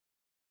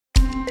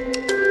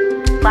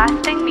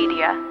Lasting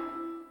Media.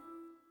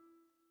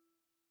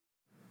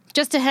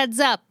 Just a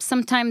heads up,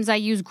 sometimes I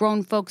use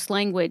grown folks'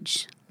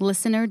 language.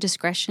 Listener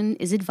discretion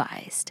is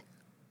advised.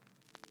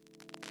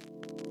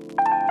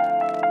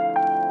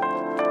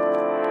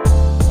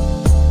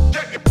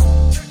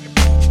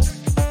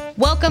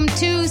 Welcome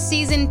to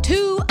Season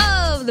 2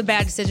 of the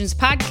Bad Decisions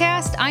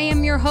Podcast. I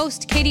am your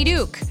host, Katie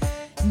Duke.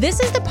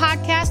 This is the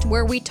podcast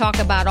where we talk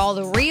about all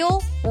the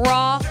real,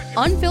 raw,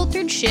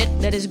 unfiltered shit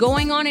that is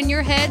going on in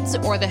your heads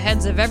or the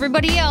heads of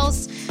everybody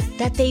else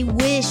that they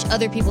wish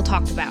other people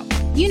talked about.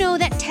 You know,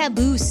 that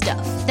taboo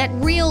stuff, that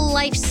real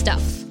life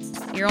stuff.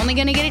 You're only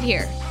going to get it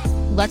here.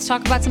 Let's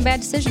talk about some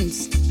bad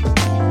decisions.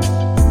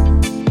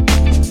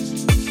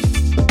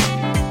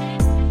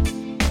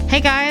 Hey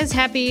guys,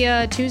 happy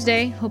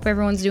Tuesday. Hope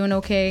everyone's doing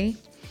okay.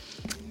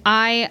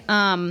 I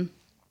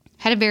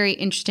had a very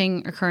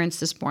interesting occurrence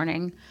this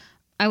morning.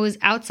 I was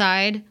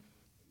outside.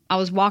 I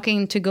was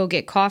walking to go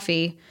get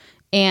coffee,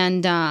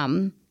 and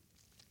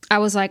I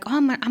was like, "Oh,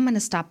 I'm gonna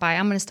stop by.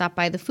 I'm gonna stop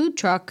by the food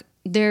truck."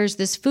 There's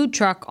this food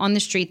truck on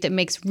the street that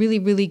makes really,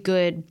 really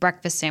good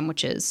breakfast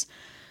sandwiches,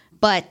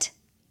 but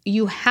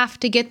you have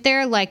to get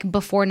there like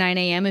before 9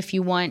 a.m. if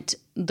you want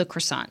the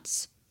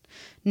croissants.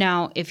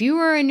 Now, if you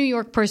are a New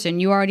York person,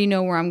 you already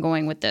know where I'm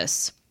going with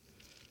this.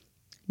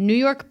 New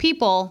York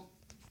people,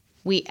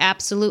 we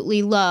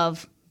absolutely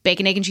love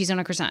bacon, egg, and cheese on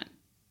a croissant.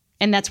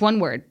 And that's one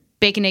word,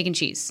 bacon, egg, and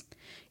cheese.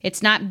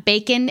 It's not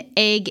bacon,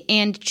 egg,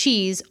 and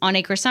cheese on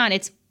a croissant.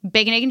 It's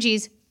bacon, egg, and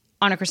cheese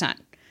on a croissant.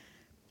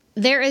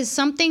 There is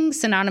something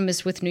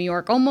synonymous with New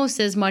York, almost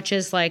as much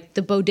as like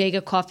the bodega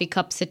coffee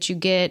cups that you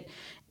get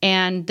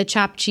and the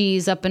chopped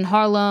cheese up in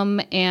Harlem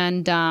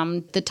and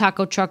the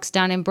taco trucks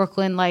down in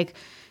Brooklyn. Like,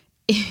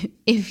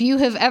 if you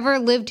have ever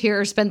lived here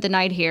or spent the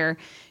night here,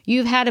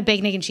 you've had a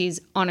bacon, egg, and cheese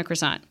on a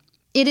croissant.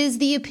 It is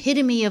the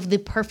epitome of the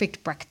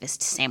perfect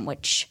breakfast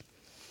sandwich.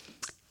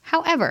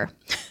 However,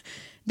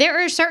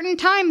 there are certain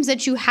times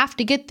that you have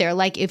to get there.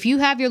 Like if you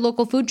have your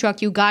local food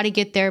truck, you got to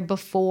get there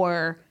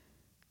before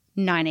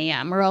 9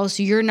 a.m. or else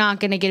you're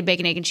not going to get a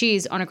bacon, egg, and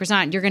cheese on a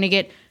croissant. You're going to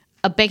get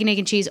a bacon, egg,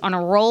 and cheese on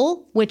a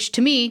roll, which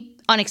to me,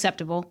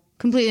 unacceptable,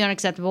 completely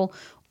unacceptable,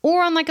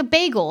 or on like a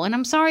bagel. And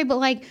I'm sorry, but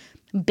like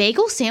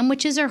bagel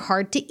sandwiches are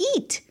hard to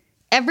eat.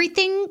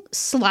 Everything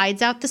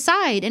slides out the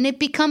side and it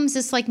becomes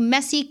this like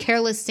messy,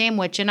 careless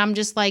sandwich. And I'm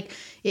just like,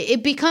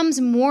 it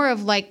becomes more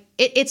of like,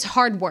 it's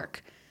hard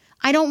work.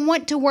 I don't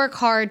want to work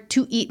hard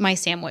to eat my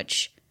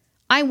sandwich.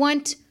 I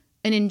want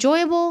an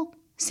enjoyable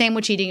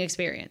sandwich eating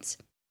experience.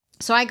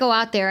 So I go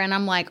out there and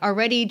I'm like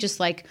already just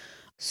like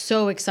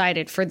so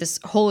excited for this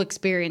whole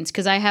experience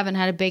because I haven't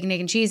had a bacon, egg,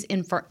 and cheese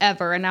in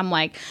forever. And I'm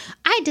like,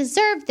 I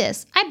deserve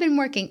this. I've been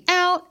working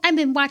out. I've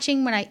been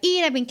watching what I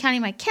eat. I've been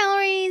counting my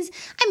calories.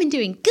 I've been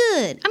doing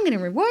good. I'm going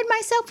to reward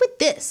myself with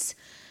this.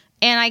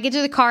 And I get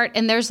to the cart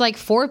and there's like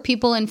 4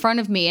 people in front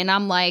of me. And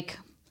I'm like,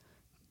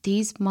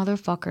 these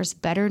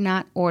motherfuckers better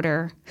not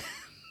order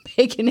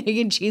bacon, egg,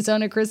 and cheese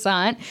on a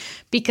croissant,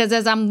 because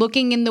as I'm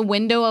looking in the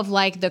window of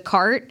like the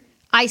cart,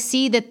 I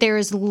see that there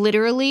is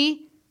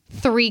literally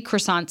 3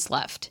 croissants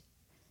left.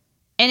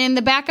 And in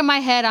the back of my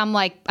head, I'm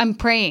like, I'm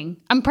praying.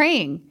 I'm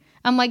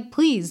like,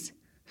 please,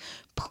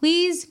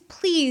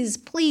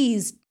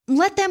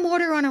 let them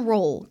order on a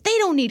roll. They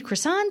don't need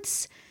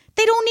croissants.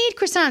 They don't want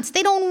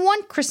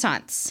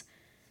croissants.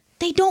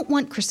 They don't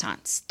want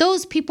croissants.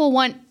 Those people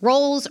want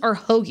rolls or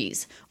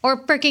hoagies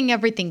or freaking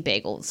everything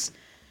bagels.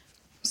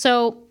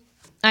 So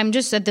I'm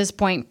just at this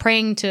point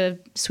praying to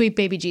sweet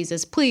baby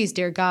Jesus, please,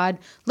 dear God,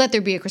 let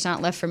there be a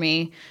croissant left for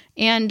me.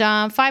 And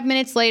 5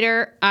 minutes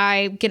later,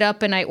 I get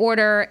up and I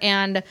order,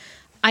 and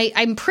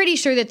I'm pretty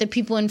sure that the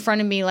people in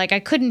front of me, like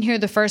I couldn't hear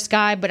the first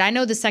guy, but I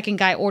know the second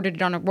guy ordered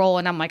it on a roll,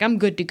 and I'm like, I'm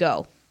good to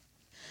go.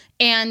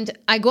 And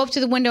I go up to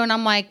the window and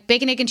I'm like,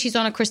 bacon, egg, and cheese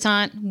on a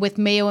croissant with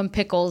mayo and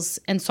pickles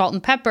and salt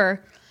and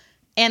pepper.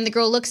 And the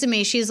girl looks at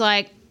me. She's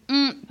like,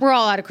 we're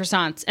all out of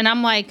croissants. And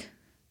I'm like,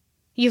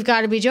 you've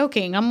got to be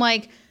joking. I'm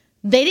like,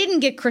 they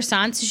didn't get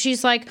croissants.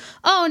 She's like,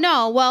 oh,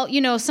 no. Well,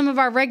 you know, some of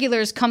our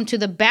regulars come to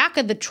the back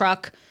of the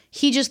truck.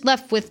 He just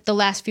left with the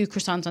last few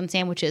croissants on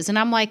sandwiches. And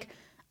I'm like,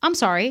 I'm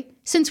sorry.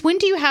 Since when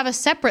do you have a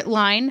separate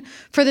line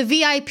for the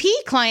VIP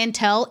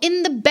clientele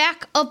in the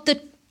back of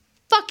the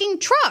fucking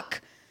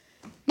truck?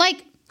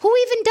 Like, who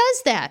even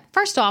does that?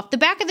 First off, the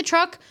back of the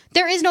truck,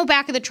 there is no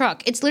back of the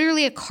truck. It's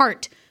literally a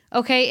cart,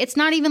 okay? It's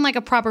not even like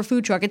a proper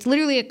food truck. It's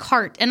literally a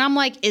cart. And I'm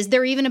like, is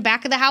there even a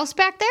back of the house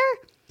back there?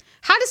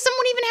 How does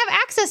someone even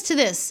have access to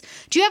this?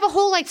 Do you have a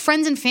whole like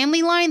friends and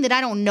family line that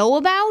I don't know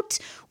about?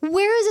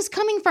 Where is this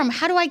coming from?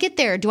 How do I get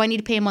there? Do I need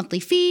to pay a monthly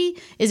fee?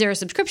 Is there a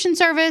subscription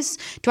service?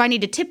 Do I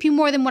need to tip you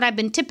more than what I've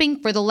been tipping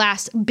for the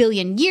last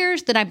billion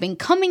years that I've been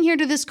coming here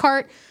to this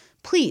cart?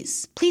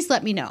 Please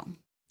let me know.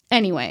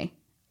 Anyway,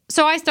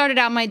 so I started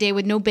out my day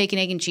with no bacon,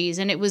 egg, and cheese,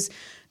 and it was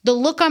the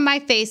look on my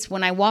face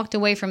when I walked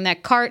away from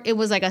that cart. It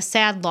was like a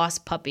sad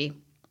lost puppy.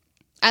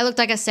 I looked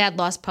like a sad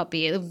lost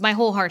puppy. My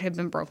whole heart had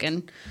been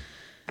broken.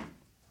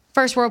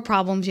 First world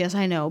problems, yes,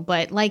 I know.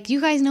 But, like, you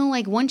guys know,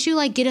 like, once you,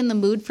 like, get in the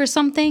mood for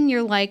something,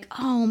 you're like,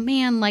 oh,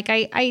 man, like,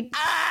 I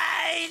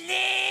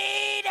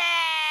need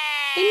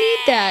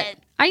that.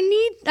 I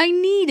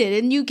need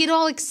it. And you get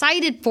all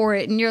excited for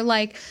it. And you're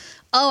like,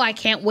 oh, I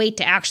can't wait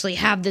to actually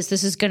have this.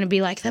 This is going to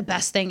be like the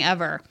best thing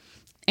ever.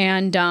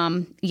 And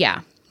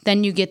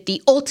then you get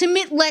the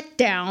ultimate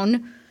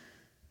letdown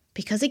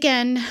because,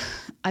 again,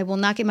 I will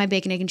not get my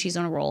bacon, egg, and cheese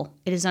on a roll.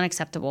 It is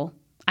unacceptable.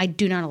 I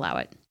do not allow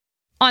it.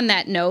 On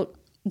that note,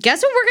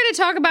 guess what we're going to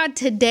talk about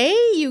today,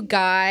 you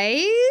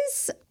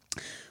guys?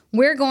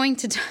 We're going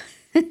to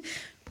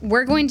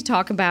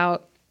talk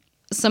about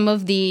some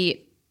of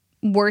the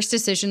worst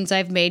decisions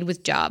I've made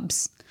with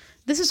jobs.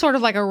 This is sort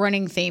of like a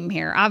running theme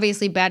here.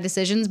 Obviously bad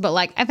decisions, but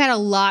like I've had a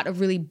lot of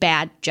really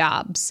bad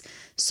jobs.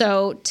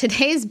 So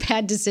today's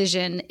bad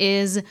decision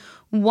is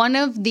one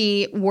of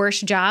the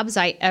worst jobs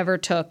I ever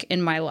took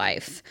in my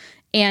life.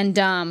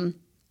 And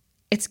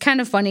it's kind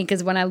of funny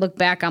because when I look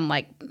back, I'm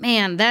like,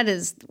 man,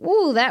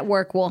 that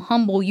work will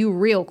humble you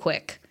real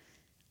quick.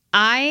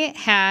 I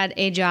had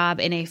a job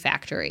in a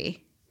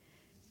factory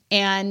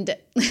and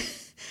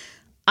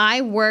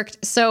I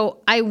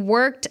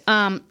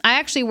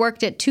actually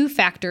worked at 2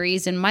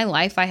 factories in my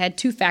life. I had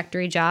 2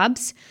 factory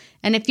jobs.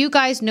 And if you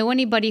guys know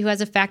anybody who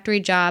has a factory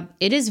job,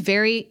 it is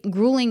very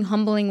grueling,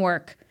 humbling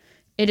work.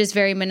 It is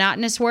very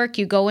monotonous work.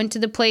 You go into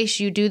the place,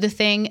 you do the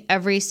thing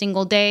every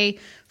single day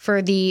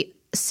for the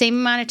same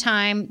amount of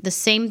time, the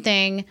same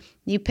thing.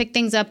 You pick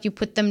things up, you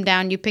put them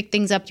down. You pick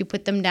things up, you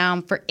put them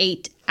down for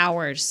 8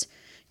 hours.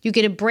 You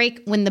get a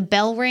break when the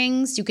bell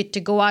rings. You get to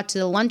go out to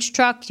the lunch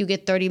truck. You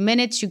get 30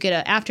 minutes. You get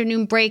an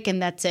afternoon break,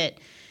 and that's it.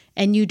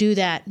 And you do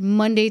that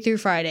Monday through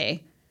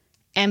Friday.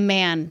 And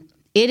man,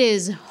 it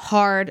is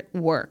hard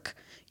work.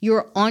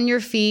 You're on your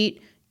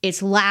feet.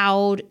 It's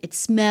loud. It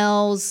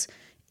smells.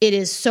 It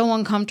is so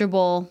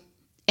uncomfortable.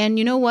 And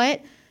you know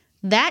what?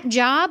 That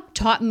job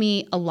taught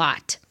me a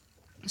lot.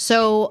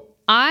 So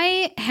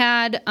I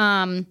had,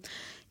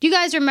 you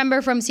guys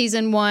remember from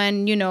season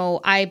 1,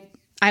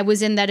 I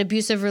was in that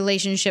abusive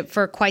relationship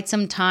for quite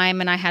some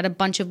time, and I had a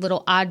bunch of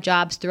little odd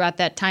jobs throughout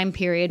that time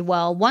period.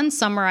 Well, one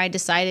summer I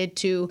decided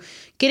to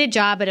get a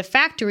job at a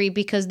factory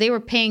because they were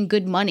paying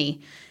good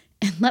money.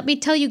 And let me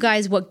tell you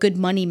guys what good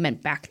money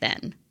meant back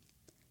then.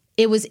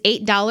 It was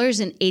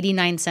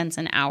 $8.89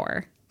 an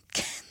hour.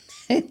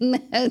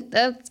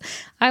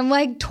 I'm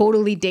like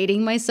totally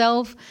dating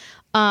myself.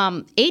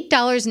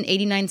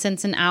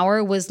 $8.89 an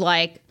hour was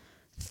like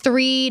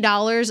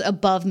 $3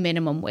 above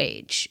minimum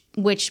wage,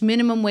 which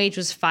minimum wage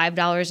was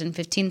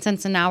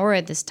 $5.15 an hour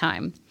at this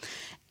time.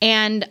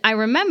 And I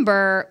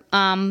remember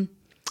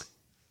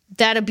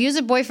that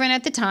abusive boyfriend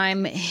at the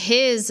time,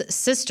 his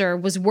sister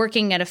was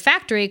working at a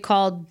factory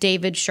called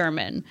David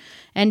Sherman.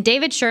 And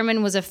David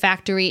Sherman was a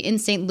factory in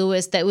St.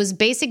 Louis that was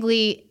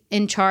basically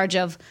in charge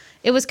of,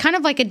 it was kind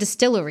of like a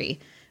distillery.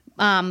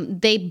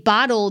 They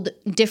bottled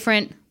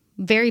different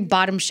very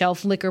bottom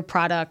shelf liquor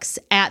products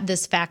at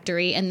this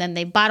factory, and then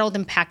they bottled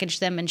and packaged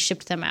them and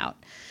shipped them out.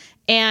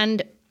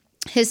 And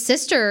his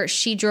sister,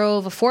 she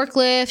drove a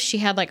forklift. She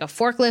had like a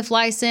forklift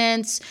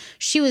license.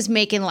 She was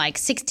making like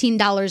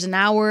 $16 an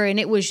hour. And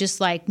it was just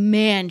like,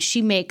 man,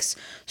 she makes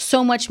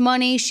so much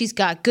money. She's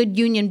got good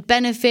union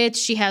benefits.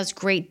 She has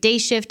great day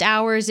shift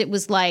hours. It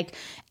was like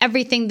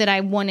everything that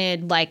I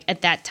wanted like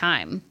at that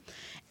time.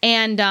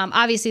 And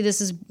obviously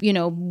this is,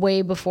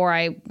 way before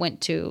I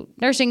went to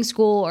nursing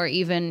school or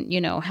even,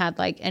 had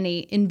like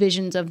any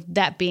envisions of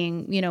that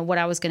being, what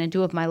I was going to do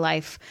with my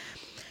life.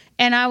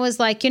 And I was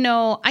like,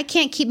 I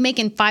can't keep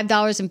making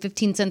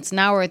 $5.15 an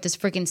hour at this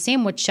freaking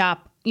sandwich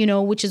shop,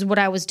 which is what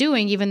I was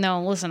doing, even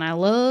though, listen, I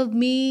love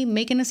me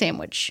making a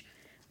sandwich.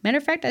 Matter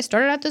of fact, I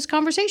started out this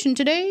conversation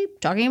today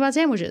talking about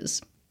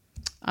sandwiches.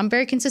 I'm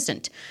very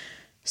consistent.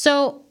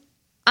 So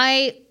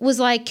I was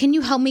like, can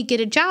you help me get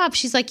a job?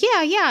 She's like,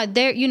 yeah.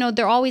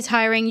 They're always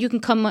hiring. You can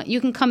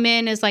come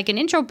in as like an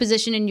intro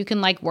position and you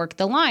can like work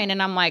the line.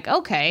 And I'm like,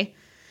 okay.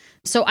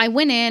 So I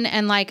went in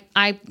and like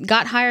I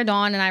got hired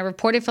on and I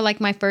reported for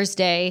like my first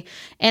day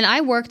and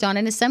I worked on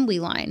an assembly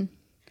line.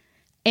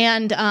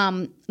 And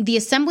the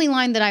assembly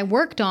line that I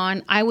worked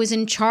on, I was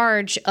in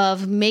charge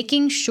of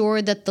making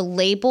sure that the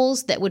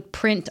labels that would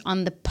print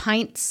on the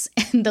pints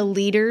and the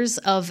liters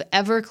of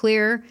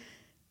Everclear,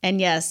 and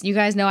yes, you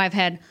guys know I've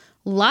had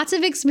lots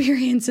of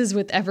experiences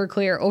with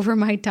Everclear over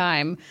my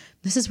time.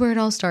 This is where it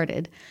all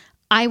started.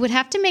 I would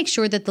have to make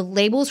sure that the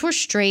labels were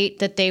straight,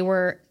 that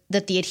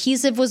the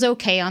adhesive was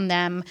okay on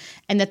them,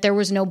 and that there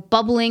was no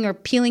bubbling or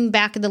peeling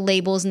back of the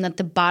labels, and that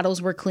the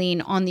bottles were clean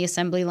on the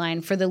assembly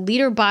line for the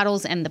liter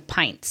bottles and the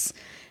pints.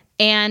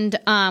 And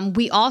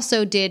we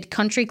also did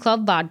Country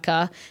Club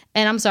vodka.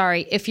 And I'm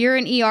sorry, if you're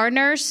an ER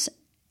nurse,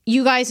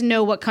 you guys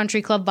know what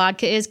Country Club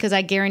vodka is because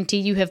I guarantee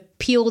you have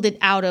peeled it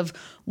out of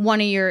one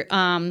of your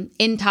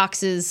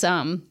Intox's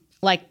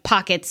like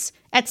pockets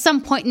at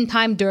some point in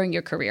time during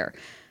your career.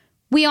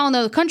 We all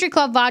know Country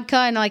Club vodka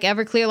and like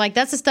Everclear, like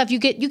that's the stuff you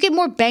get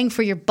more bang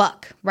for your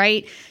buck,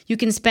 right? You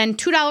can spend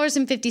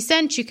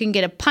 $2.50, you can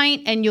get a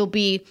pint, and you'll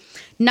be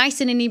nice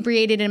and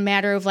inebriated in a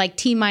matter of like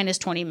T-minus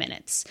 20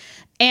 minutes.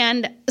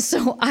 And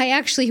so I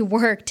actually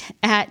worked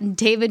at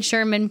David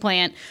Sherman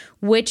plant,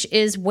 which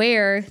is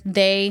where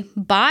they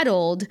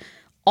bottled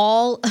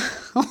all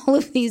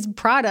of these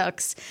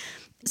products.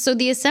 So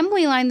the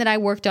assembly line that I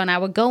worked on, I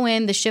would go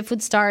in, the shift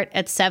would start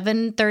at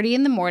 7:30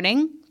 in the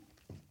morning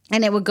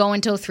and it would go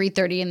until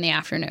 3:30 in the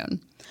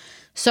afternoon.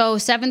 So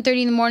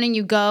 7:30 in the morning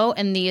you go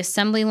and the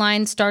assembly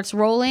line starts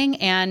rolling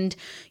and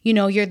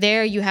you're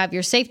there, you have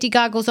your safety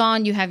goggles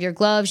on, you have your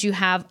gloves, you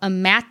have a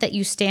mat that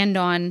you stand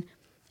on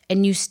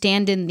and you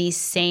stand in the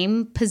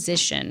same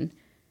position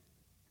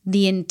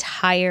the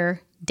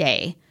entire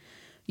day.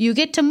 You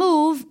get to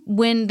move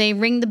when they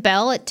ring the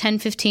bell at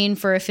 10:15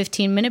 for a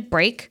 15-minute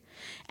break.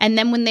 And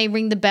then when they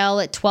ring the bell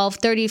at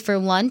 12:30 for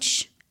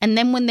lunch. And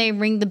then when they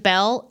ring the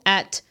bell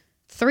at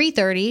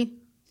 3:30,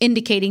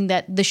 indicating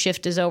that the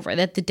shift is over,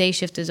 that the day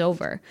shift is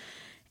over.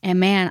 And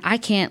man, I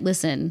can't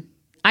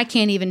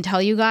even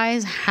tell you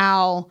guys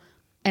how,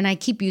 and I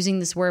keep using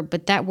this word,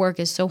 but that work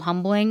is so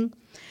humbling.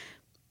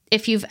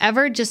 If you've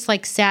ever just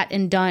sat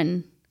and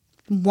done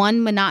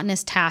one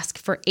monotonous task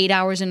for 8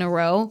 hours in a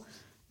row,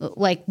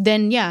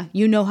 then yeah,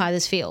 you know how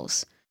this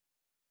feels.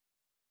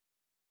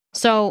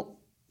 So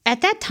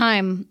at that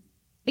time,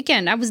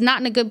 again, I was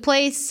not in a good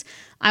place.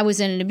 I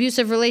was in an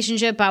abusive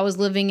relationship. I was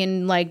living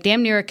in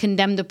damn near a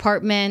condemned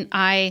apartment.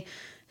 I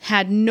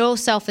had no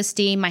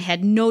self-esteem. I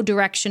had no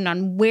direction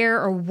on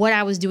where or what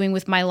I was doing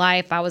with my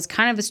life. I was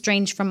kind of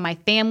estranged from my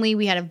family.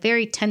 We had a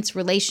very tense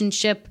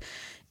relationship.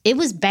 It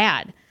was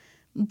bad.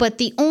 But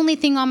the only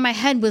thing on my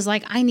head was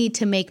I need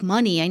to make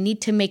money. I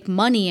need to make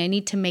money. I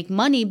need to make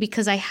money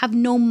because I have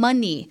no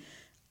money.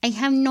 I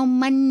have no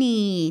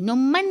money. No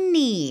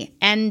money.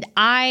 And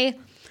I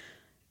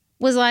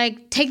was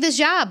take this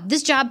job.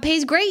 This job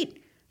pays great.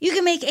 You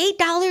can make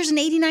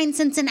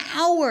 $8.89 an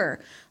hour.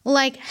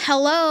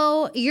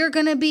 Hello, you're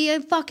going to be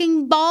a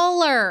fucking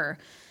baller.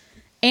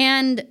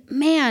 And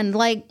man,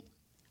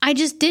 I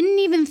just didn't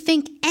even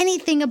think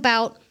anything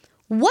about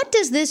what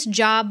does this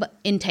job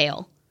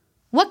entail?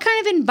 What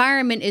kind of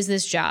environment is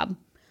this job?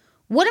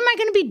 What am I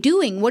going to be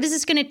doing? What is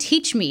this going to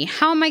teach me?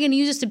 How am I going to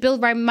use this to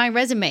build my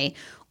resume?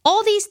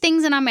 All these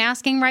things that I'm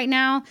asking right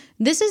now,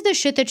 this is the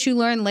shit that you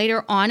learn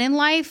later on in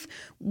life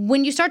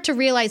when you start to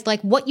realize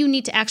what you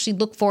need to actually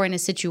look for in a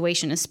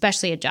situation,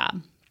 especially a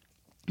job.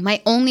 My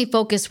only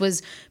focus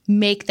was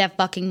make that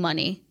fucking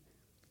money.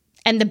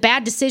 And the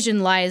bad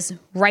decision lies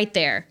right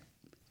there.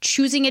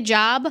 Choosing a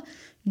job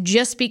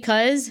just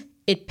because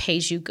it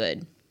pays you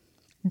good.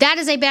 That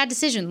is a bad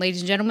decision,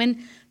 ladies and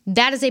gentlemen.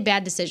 That is a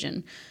bad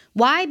decision.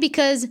 Why?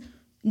 Because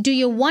do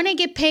you want to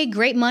get paid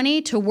great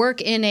money to work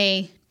in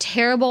a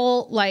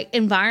terrible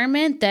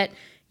environment that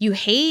you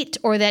hate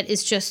or that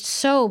is just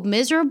so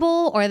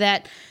miserable or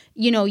that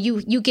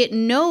you get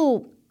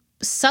no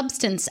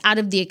substance out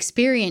of the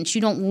experience?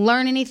 You don't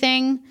learn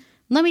anything.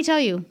 Let me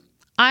tell you,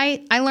 I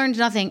learned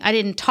nothing. I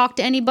didn't talk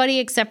to anybody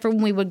except for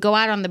when we would go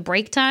out on the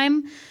break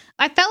time.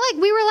 I felt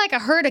like we were like a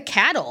herd of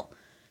cattle.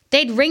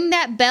 They'd ring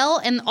that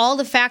bell and all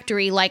the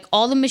factory,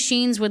 all the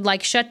machines would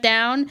shut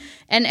down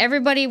and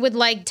everybody would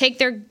take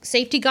their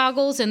safety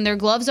goggles and their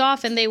gloves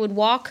off and they would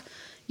walk,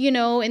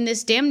 in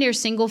this damn near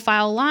single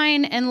file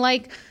line and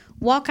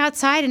walk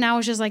outside. And I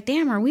was just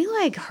damn, are we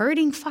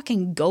herding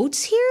fucking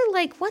goats here?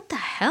 What the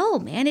hell,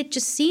 man? It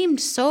just seemed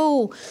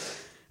so,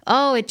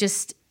 it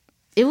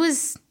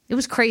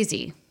was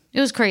crazy. It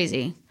was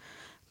crazy.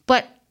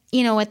 But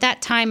at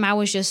that time, I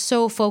was just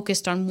so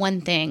focused on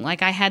one thing.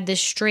 I had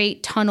this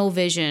straight tunnel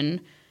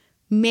vision.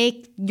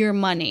 Make your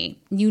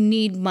money. You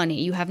need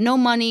money. You have no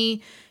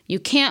money. You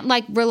can't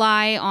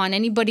rely on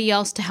anybody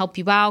else to help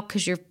you out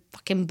because your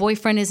fucking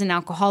boyfriend is an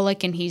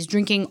alcoholic and he's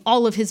drinking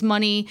all of his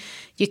money.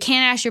 You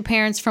can't ask your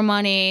parents for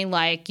money.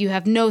 You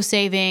have no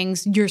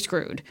savings. You're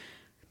screwed.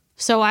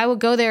 So I would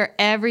go there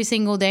every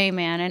single day,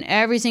 man. And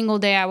every single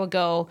day I would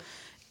go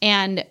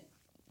and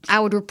I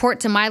would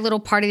report to my little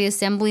part of the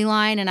assembly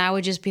line and I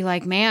would just be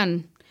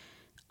man,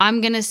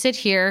 I'm going to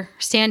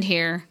stand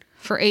here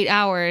for 8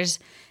 hours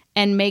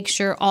and make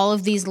sure all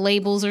of these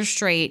labels are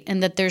straight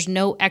and that there's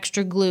no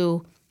extra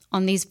glue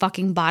on these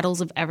fucking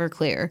bottles of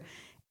Everclear.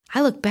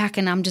 I look back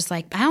and I'm just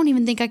I don't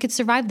even think I could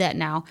survive that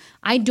now.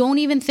 I don't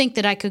even think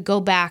that I could go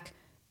back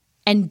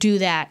and do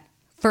that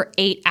for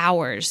 8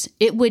 hours.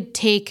 It would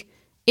take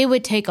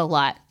a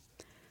lot.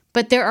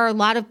 But there are a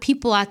lot of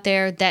people out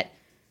there that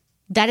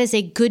is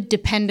a good,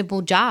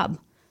 dependable job.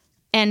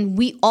 And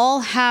we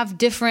all have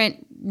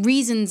different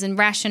reasons and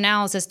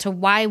rationales as to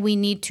why we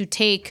need to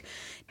take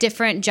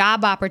different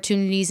job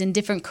opportunities and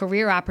different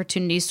career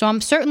opportunities. So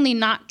I'm certainly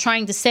not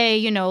trying to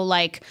say,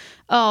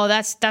 oh,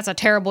 that's a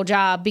terrible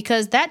job,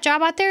 because that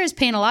job out there is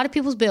paying a lot of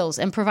people's bills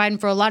and providing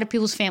for a lot of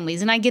people's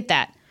families. And I get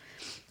that.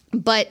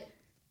 But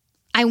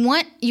I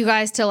want you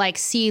guys to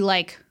see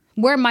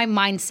where my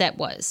mindset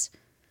was.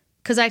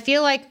 Because I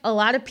feel like a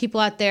lot of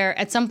people out there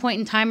at some point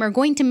in time are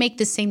going to make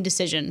the same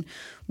decision.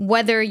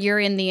 Whether you're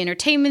in the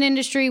entertainment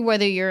industry,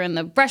 whether you're in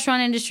the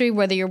restaurant industry,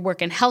 whether you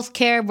work in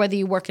healthcare, whether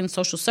you work in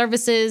social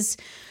services,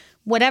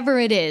 whatever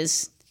it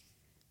is.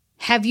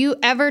 Have you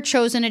ever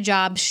chosen a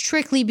job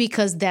strictly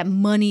because that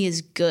money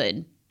is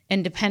good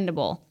and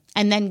dependable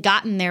and then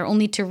gotten there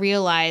only to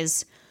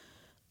realize,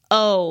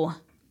 oh,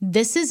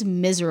 this is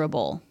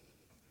miserable.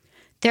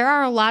 there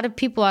are a lot of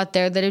people out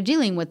there that are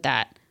dealing with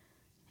that.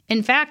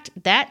 In fact,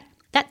 that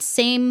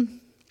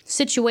same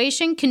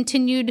situation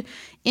continued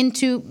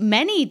into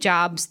many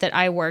jobs that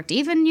I worked,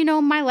 even,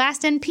 my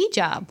last NP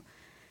job.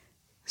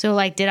 So,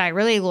 did I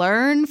really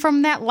learn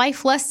from that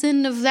life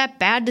lesson of that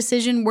bad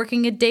decision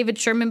working at David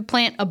Sherman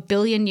plant a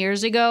billion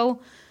years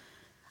ago?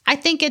 I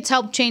think it's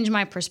helped change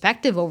my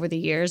perspective over the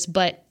years,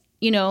 but,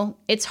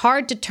 it's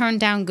hard to turn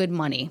down good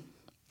money.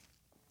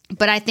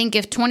 But I think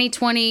if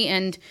 2020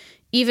 and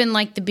even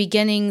the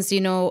beginnings,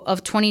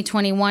 of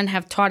 2021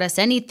 have taught us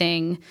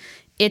anything,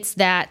 it's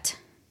that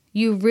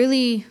you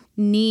really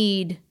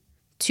need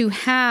to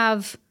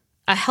have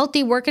a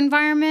healthy work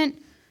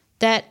environment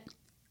that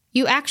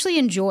you actually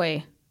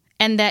enjoy,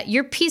 and that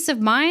your peace of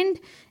mind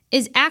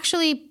is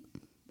actually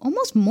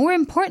almost more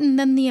important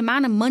than the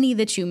amount of money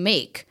that you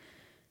make.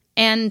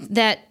 And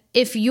that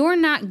if you're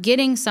not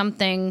getting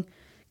something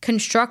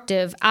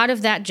constructive out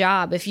of that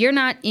job, if you're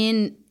not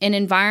in an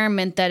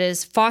environment that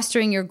is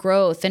fostering your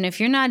growth, and if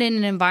you're not in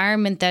an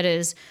environment that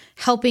is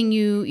helping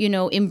you,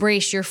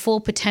 embrace your full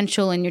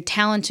potential and your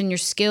talent and your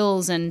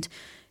skills, and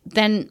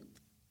then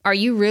are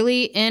you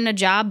really in a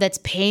job that's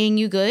paying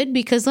you good?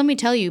 Because let me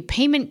tell you,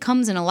 payment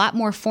comes in a lot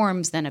more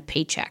forms than a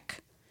paycheck.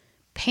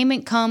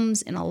 Payment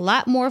comes in a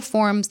lot more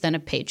forms than a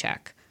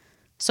paycheck.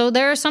 So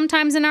there are some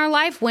times in our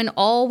life when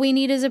all we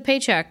need is a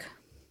paycheck.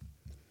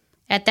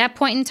 At that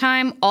point in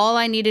time, all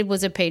I needed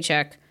was a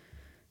paycheck.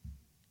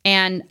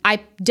 And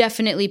I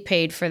definitely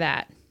paid for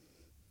that.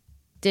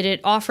 Did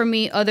it offer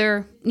me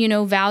other,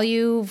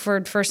 value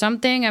for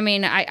something? I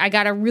mean, I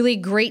got a really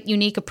great,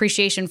 unique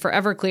appreciation for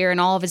Everclear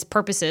and all of its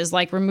purposes,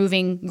 like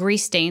removing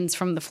grease stains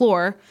from the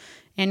floor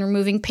and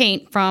removing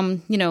paint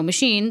from,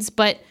 machines.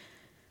 But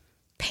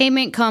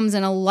payment comes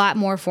in a lot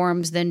more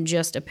forms than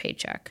just a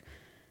paycheck.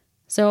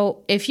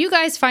 So if you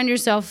guys find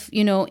yourself,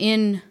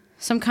 in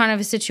some kind of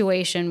a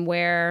situation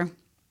where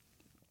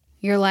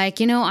you're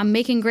like, I'm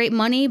making great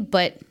money,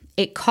 but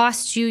it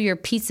costs you your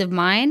peace of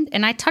mind.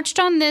 And I touched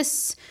on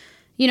this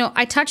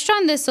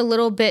a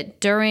little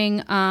bit during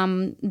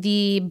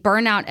the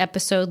burnout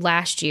episode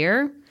last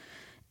year.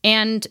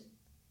 And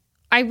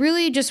I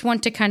really just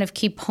want to kind of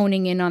keep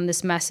honing in on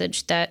this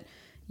message that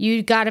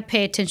you got to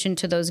pay attention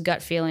to those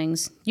gut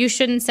feelings. You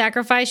shouldn't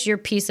sacrifice your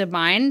peace of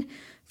mind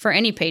for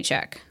any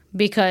paycheck,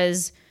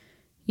 because,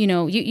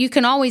 you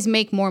can always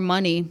make more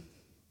money,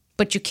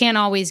 but you can't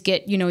always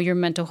get, your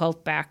mental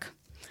health back.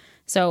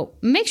 So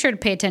make sure to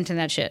pay attention to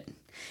that shit.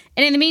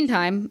 And in the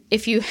meantime,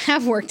 if you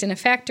have worked in a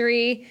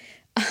factory,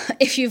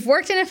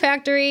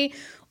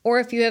 or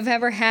if you have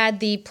ever had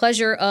the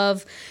pleasure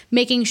of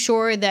making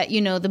sure that,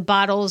 the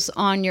bottles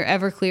on your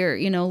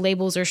Everclear,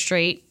 labels are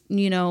straight,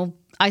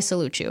 I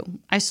salute you.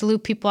 I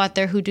salute people out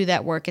there who do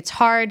that work. It's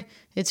hard.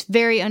 It's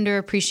very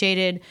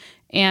underappreciated.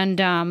 And,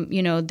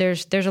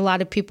 there's a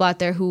lot of people out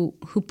there who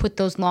put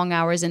those long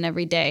hours in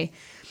every day.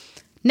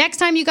 Next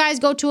time you guys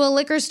go to a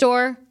liquor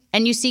store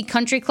and you see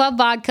Country Club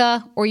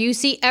Vodka, or you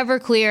see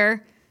Everclear,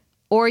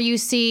 or you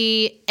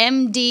see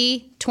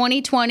MD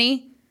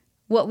 2020,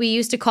 what we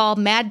used to call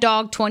Mad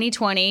Dog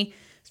 2020,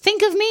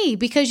 think of me,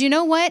 because you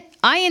know what?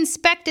 I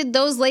inspected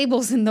those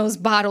labels in those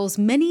bottles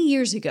many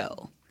years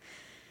ago.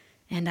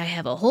 And I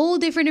have a whole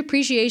different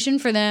appreciation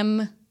for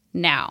them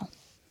now.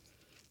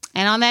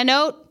 And on that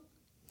note,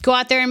 go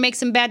out there and make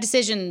some bad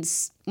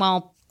decisions.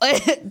 Well,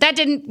 that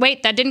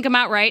didn't come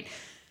out right.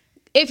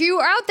 If you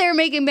are out there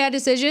making bad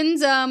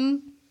decisions,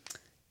 come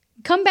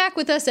back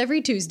with us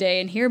every Tuesday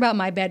and hear about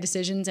my bad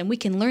decisions, and we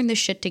can learn this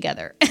shit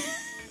together.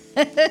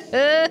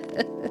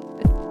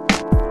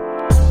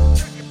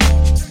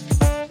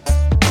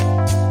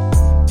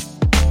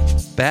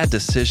 Bad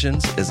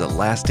Decisions is a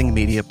Lasting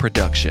Media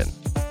production.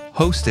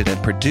 Hosted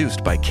and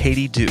produced by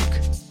Katie Duke,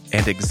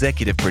 and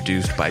executive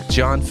produced by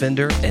John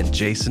Fender and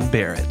Jason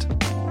Barrett.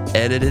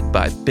 Edited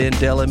by Ben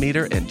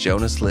Delameter and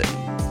Jonas Litton.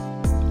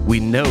 We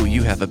know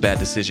you have a bad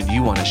decision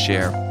you want to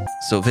share,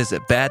 so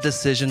visit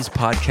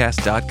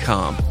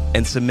baddecisionspodcast.com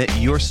and submit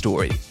your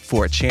story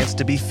for a chance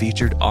to be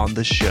featured on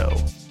the show.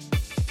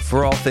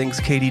 For all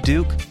things Katie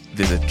Duke,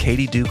 visit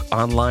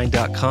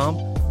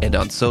katiedukeonline.com and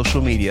on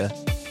social media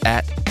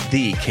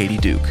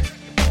 @TheKatieDuke.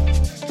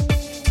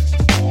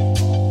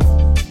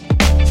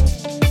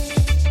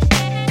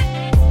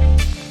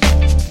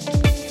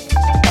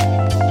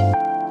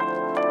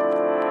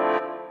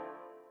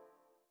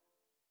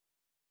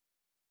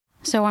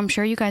 So I'm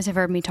sure you guys have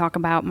heard me talk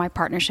about my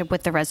partnership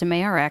with the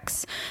Resume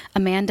RX.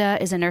 Amanda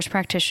is a nurse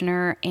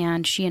practitioner,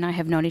 and she and I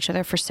have known each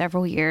other for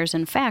several years.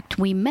 In fact,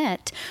 we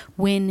met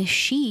when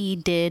she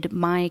did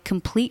my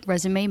complete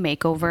resume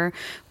makeover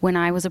when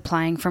I was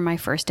applying for my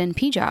first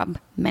NP job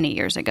many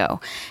years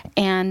ago.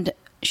 And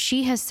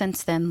she has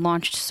since then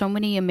launched so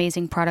many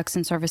amazing products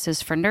and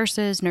services for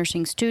nurses,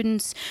 nursing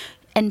students,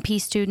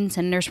 NP students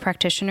and nurse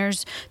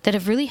practitioners that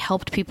have really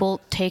helped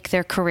people take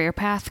their career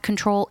path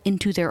control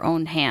into their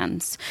own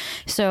hands.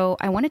 So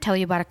I want to tell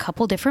you about a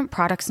couple different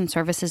products and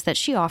services that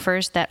she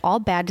offers that all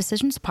Bad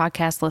Decisions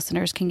podcast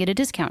listeners can get a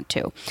discount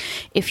to.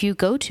 If you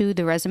go to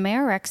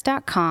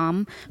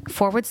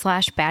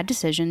theresumérx.com/bad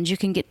decisions, you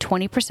can get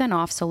 20%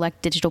 off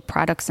select digital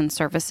products and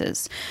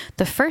services.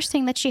 The first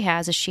thing that she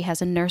has is she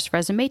has a nurse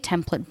resume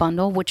template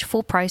bundle, which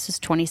full price is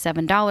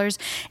 $27,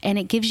 and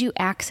it gives you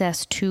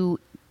access to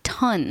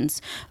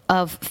tons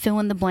of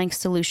fill-in-the-blank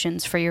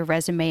solutions for your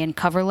resume and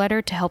cover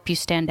letter to help you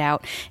stand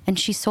out, and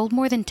she sold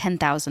more than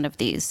 10,000 of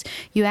these.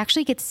 You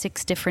actually get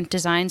 6 different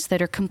designs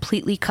that are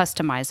completely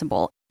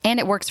customizable, and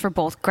it works for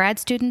both grad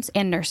students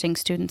and nursing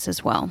students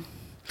as well.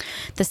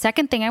 The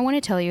second thing I want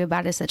to tell you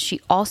about is that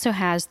she also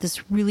has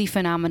this really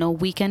phenomenal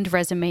weekend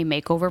resume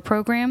makeover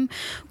program.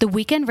 The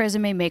weekend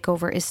resume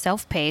makeover is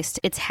self-paced.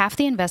 It's half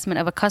the investment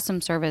of a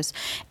custom service,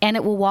 and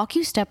it will walk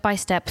you step by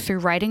step through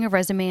writing a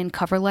resume and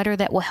cover letter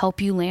that will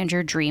help you land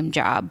your dream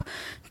job.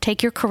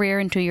 Take your career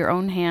into your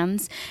own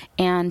hands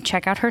and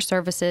check out her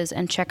services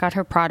and check out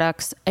her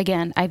products.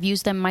 Again, I've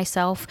used them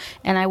myself,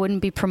 and I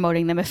wouldn't be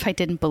promoting them if I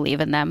didn't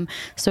believe in them.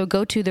 So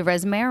go to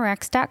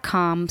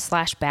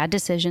theresumérx.com/bad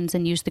decisions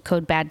and use the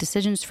code BAD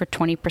Decisions for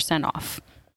 20% off.